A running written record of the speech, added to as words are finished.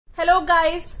Hello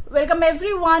guys, welcome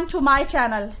everyone to my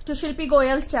channel, to Shilpi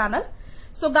Goyal's channel.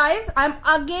 So guys, I'm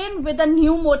again with a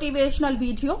new motivational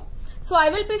video. So I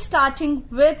will be starting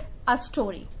with a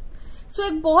story. So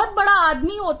एक बहुत बड़ा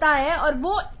आदमी होता है और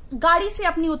वो गाड़ी से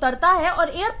अपनी उतरता है और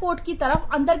एयरपोर्ट की तरफ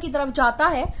अंदर की तरफ जाता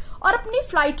है और अपनी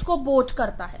फ्लाइट को बोर्ड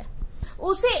करता है।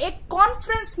 उसे एक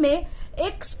कॉन्फ्रेंस में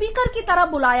एक स्पीकर की तरह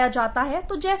बुलाया जाता है।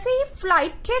 तो जैसे ही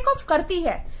फ्लाइट टेक ऑफ करती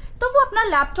है तो वो अपना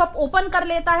लैपटॉप ओपन कर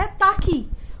लेता है ताकि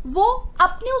वो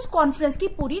अपनी उस कॉन्फ्रेंस की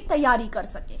पूरी तैयारी कर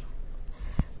सके।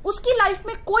 उसकी लाइफ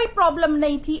में कोई प्रॉब्लम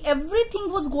नहीं थी,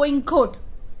 एवरीथिंग वाज गोइंग गुड।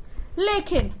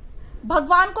 लेकिन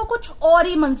भगवान को कुछ और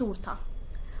ही मंजूर था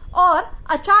और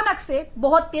अचानक से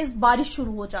बहुत तेज बारिश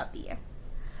शुरू हो जाती है।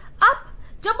 अब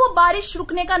जब वो बारिश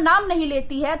रुकने का नाम नहीं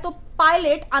लेती है तो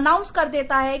पायलट अनाउंस कर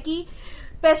देता है कि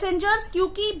पैसेंजर्स,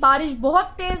 क्योंकि बारिश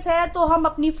बहुत तेज है तो हम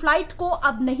अपनी फ्लाइट को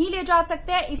अब नहीं ले जा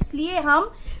सकते हैं, इसलिए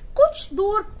हम कुछ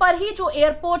दूर पर ही जो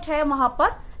एयरपोर्ट है वहां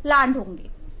पर लैंड होंगे।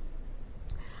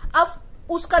 अब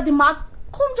उसका दिमाग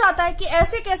घूम जाता है कि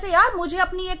ऐसे कैसे यार, मुझे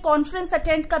अपनी एक कॉन्फ्रेंस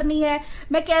अटेंड करनी है,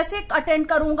 मैं कैसे अटेंड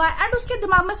करूंगा। एंड उसके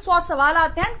दिमाग में 100 सवाल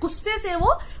आते हैं, गुस्से से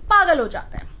वो पागल हो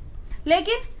जाता है।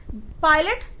 लेकिन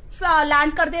पायलट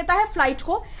लैंड कर देता है फ्लाइट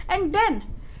को एंड देन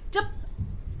जब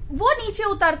वो नीचे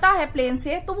उतरता है प्लेन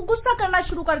से तो वो गुस्सा करना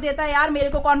शुरू कर देता है, यार मेरे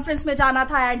को कॉन्फ्रेंस में जाना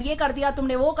था एंड ये कर दिया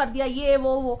तुमने, वो कर दिया, ये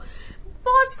वो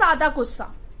बहुत सादा गुस्सा।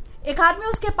 एक आदमी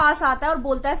उसके पास आता है और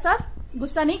बोलता है, सर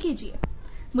गुस्सा नहीं कीजिए,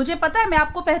 मुझे पता है, मैं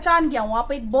आपको पहचान गया हूं,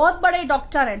 आप एक बहुत बड़े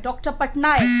डॉक्टर हैं, डॉक्टर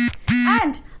पटनायक,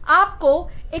 एंड आपको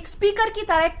एक स्पीकर की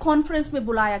तरह एक कॉन्फ्रेंस में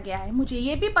बुलाया गया है। मुझे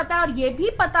ये भी पता है और ये भी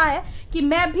पता है कि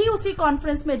मैं भी उसी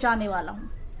कॉन्फ्रेंस में जाने वाला हूं।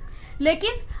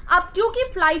 लेकिन अब क्योंकि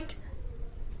फ्लाइट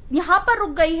यहां पर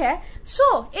रुक गई है,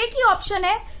 सो एक ही ऑप्शन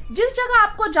है, जिस जगह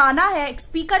आपको जाना है एक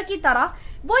स्पीकर की तरह,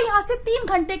 वो यहां से 3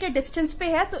 घंटे के डिस्टेंस पे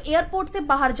है। तो एयरपोर्ट से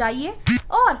बाहर जाइए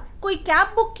और कोई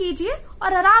कैब बुक कीजिए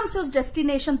और आराम से उस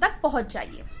डेस्टिनेशन तक पहुंच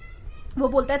जाइए। वो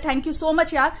बोलता है, थैंक यू सो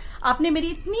मच यार, आपने मेरी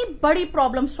इतनी बड़ी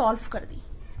प्रॉब्लम सॉल्व कर दी।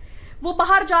 वो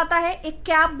बाहर जाता है, एक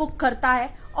कैब बुक करता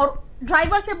है और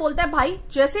ड्राइवर से बोलता है, भाई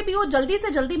जैसे भी हो जल्दी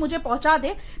से जल्दी मुझे पहुंचा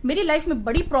दे, मेरी लाइफ में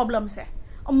बड़ी प्रॉब्लम्स है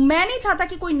और मैं नहीं चाहता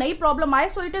कि कोई नई प्रॉब्लम आए।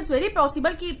 So it is very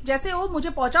possible कि जैसे हो मुझे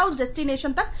पहुंचा उस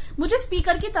डेस्टिनेशन तक, मुझे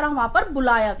स्पीकर की तरह वहां पर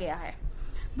बुलाया गया है।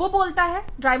 वो बोलता है,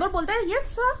 ड्राइवर बोलता है, यस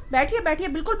सर, बैठिए बैठिए,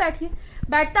 बिल्कुल बैठिए।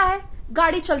 बैठता है,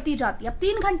 गाड़ी चलती जाती है। अब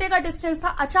 3 घंटे का डिस्टेंस था।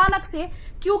 अचानक से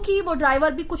क्योंकि वो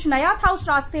ड्राइवर भी कुछ नया था उस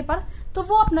रास्ते पर, तो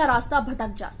वो अपना रास्ता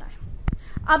भटक जाता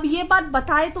है। अब ये बात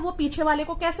बताए तो वो पीछे वाले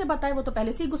को कैसे बताए, वो तो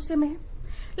पहले से ही गुस्से में है।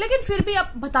 लेकिन फिर भी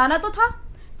अब बताना तो था,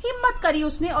 हिम्मत करी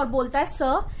उसने और बोलता है,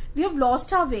 sir we have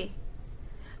lost our way.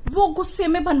 वो गुस्से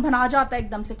में भनभना जाता है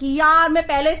एकदम से कि यार मैं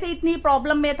पहले से इतनी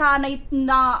प्रॉब्लम में था, नहीं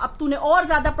ना अब तूने और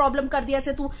ज्यादा प्रॉब्लम कर दिया,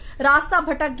 से तू रास्ता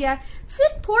भटक गया है।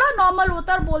 फिर थोड़ा नॉर्मल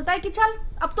होता है और बोलता है कि चल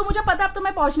अब तो मुझे पता है, अब तो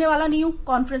मैं पहुंचने वाला नहीं हूं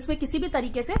कॉन्फ्रेंस में, किसी भी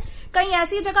तरीके से कहीं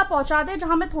ऐसी जगह पहुंचा दे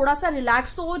जहां मैं थोड़ा सा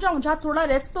रिलैक्स तो हो जाऊं, जहां थोड़ा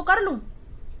रेस्ट तो कर लूं।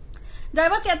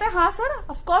 ड्राइवर कहता है, हाँ सर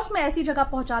ऑफकोर्स मैं ऐसी जगह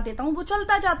पहुंचा देता हूं। वो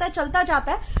चलता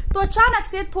जाता है तो अचानक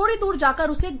से थोड़ी दूर जाकर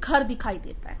उसे एक घर दिखाई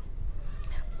देता है।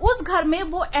 उस घर में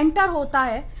वो एंटर होता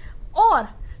है और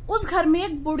उस घर में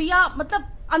एक बुढ़िया, मतलब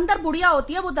अंदर बुढ़िया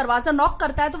होती है। वो दरवाजा नॉक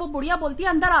करता है तो वो बुढ़िया बोलती है,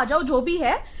 अंदर आ जाओ, जो भी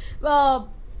है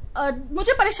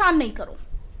मुझे परेशान नहीं करो।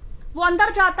 वो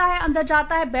अंदर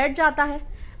जाता है, बैठ जाता है।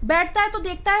 बैठता है तो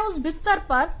देखता है उस बिस्तर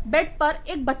पर, बेड पर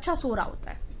एक बच्चा सो रहा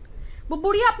होता है। वो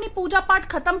बुढ़िया अपनी पूजा पाठ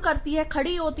खत्म करती है,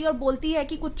 खड़ी होती है और बोलती है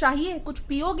कि कुछ चाहिए, कुछ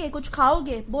पियोगे, कुछ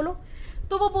खाओगे, बोलो।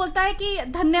 तो वो बोलता है कि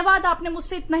धन्यवाद, आपने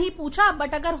मुझसे इतना ही पूछा,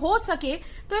 बट अगर हो सके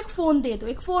तो एक फोन दे दो,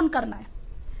 एक फोन करना है।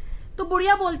 तो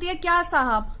बुढ़िया बोलती है, क्या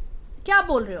साहब क्या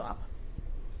बोल रहे हो आप,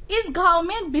 इस गांव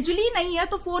में बिजली नहीं है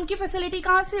तो फोन की फैसिलिटी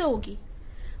कहां से होगी।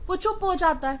 वो चुप हो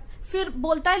जाता है, फिर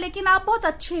बोलता है, लेकिन आप बहुत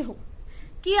अच्छे हो।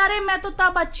 कि अरे मैं तो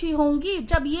तब अच्छी होंगी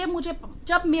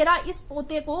जब मेरा इस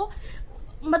पोते को,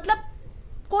 मतलब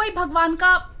कोई भगवान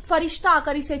का फरिश्ता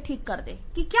आकर इसे ठीक कर दे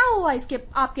कि क्या हुआ इसके,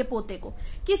 आपके पोते को,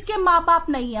 कि इसके माँ बाप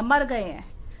नहीं है, मर गए हैं,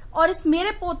 और इस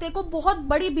मेरे पोते को बहुत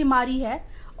बड़ी बीमारी है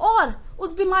और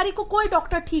उस बीमारी को कोई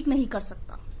डॉक्टर ठीक नहीं कर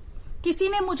सकता। किसी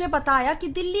ने मुझे बताया कि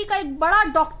दिल्ली का एक बड़ा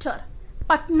डॉक्टर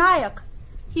पटनायक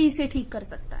ही इसे ठीक कर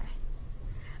सकता है।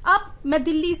 अब मैं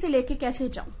दिल्ली से लेके कैसे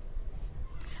जाऊं,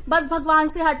 बस भगवान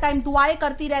से हर टाइम दुआएं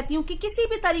करती रहती हूँ कि किसी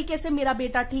भी तरीके से मेरा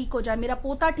बेटा ठीक हो जाए, मेरा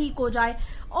पोता ठीक हो जाए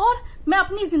और मैं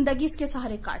अपनी जिंदगी इसके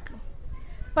सहारे काट लूं।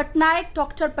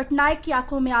 डॉक्टर पटनायक की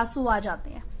आंखों में आंसू आ जाते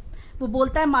हैं। वो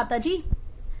बोलता है, माता जी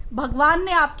भगवान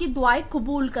ने आपकी दुआएं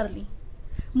कबूल कर ली।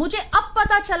 मुझे अब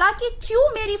पता चला कि क्यों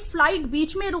मेरी फ्लाइट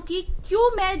बीच में रुकी, क्यों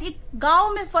मैं एक गांव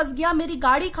में फंस गया, मेरी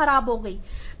गाड़ी खराब हो गई,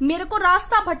 मेरे को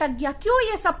रास्ता भटक गया, क्यों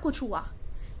ये सब कुछ हुआ।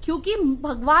 क्योंकि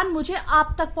भगवान मुझे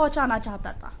आप तक पहुंचाना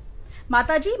चाहता था।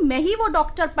 माता जी मैं ही वो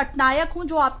डॉक्टर पटनायक हूं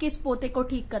जो आपके इस पोते को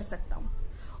ठीक कर सकता हूं,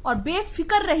 और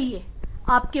बेफिक्र रहिए,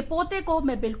 आपके पोते को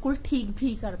मैं बिल्कुल ठीक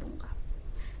भी कर दूंगा।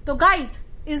 तो गाइज,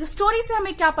 इस स्टोरी से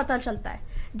हमें क्या पता चलता है,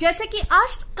 जैसे कि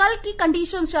आज कल की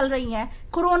कंडीशंस चल रही हैं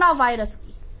कोरोना वायरस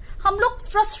की, हम लोग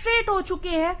फ्रस्ट्रेट हो चुके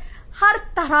हैं हर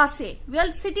तरह से। We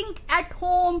are sitting at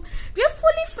home, we are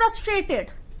fully frustrated.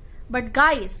 But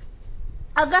guys,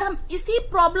 अगर हम इसी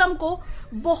प्रॉब्लम को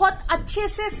बहुत अच्छे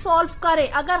से सॉल्व करें,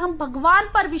 अगर हम भगवान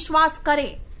पर विश्वास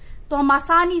करें, तो हम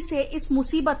आसानी से इस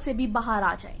मुसीबत से भी बाहर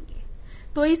आ जाएंगे।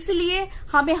 तो इसलिए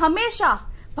हमें हमेशा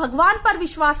भगवान पर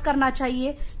विश्वास करना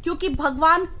चाहिए, क्योंकि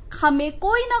भगवान हमें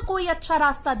कोई ना कोई अच्छा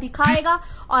रास्ता दिखाएगा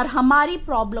और हमारी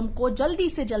प्रॉब्लम को जल्दी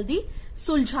से जल्दी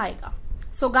सुलझाएगा।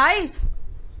 सो गाइज,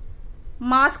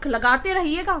 मास्क लगाते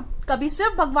रहिएगा, कभी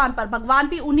सिर्फ भगवान पर। भगवान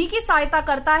भी उन्हीं की सहायता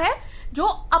करता है जो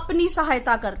अपनी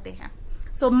सहायता करते हैं।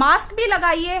 सो मास्क भी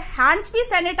लगाइए, हैंड्स भी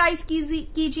सैनिटाइज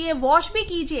कीजिए, वॉश भी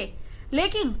कीजिए,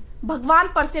 लेकिन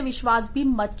भगवान पर से विश्वास भी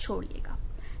मत छोड़िएगा।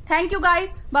 Thank you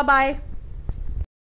guys, bye bye.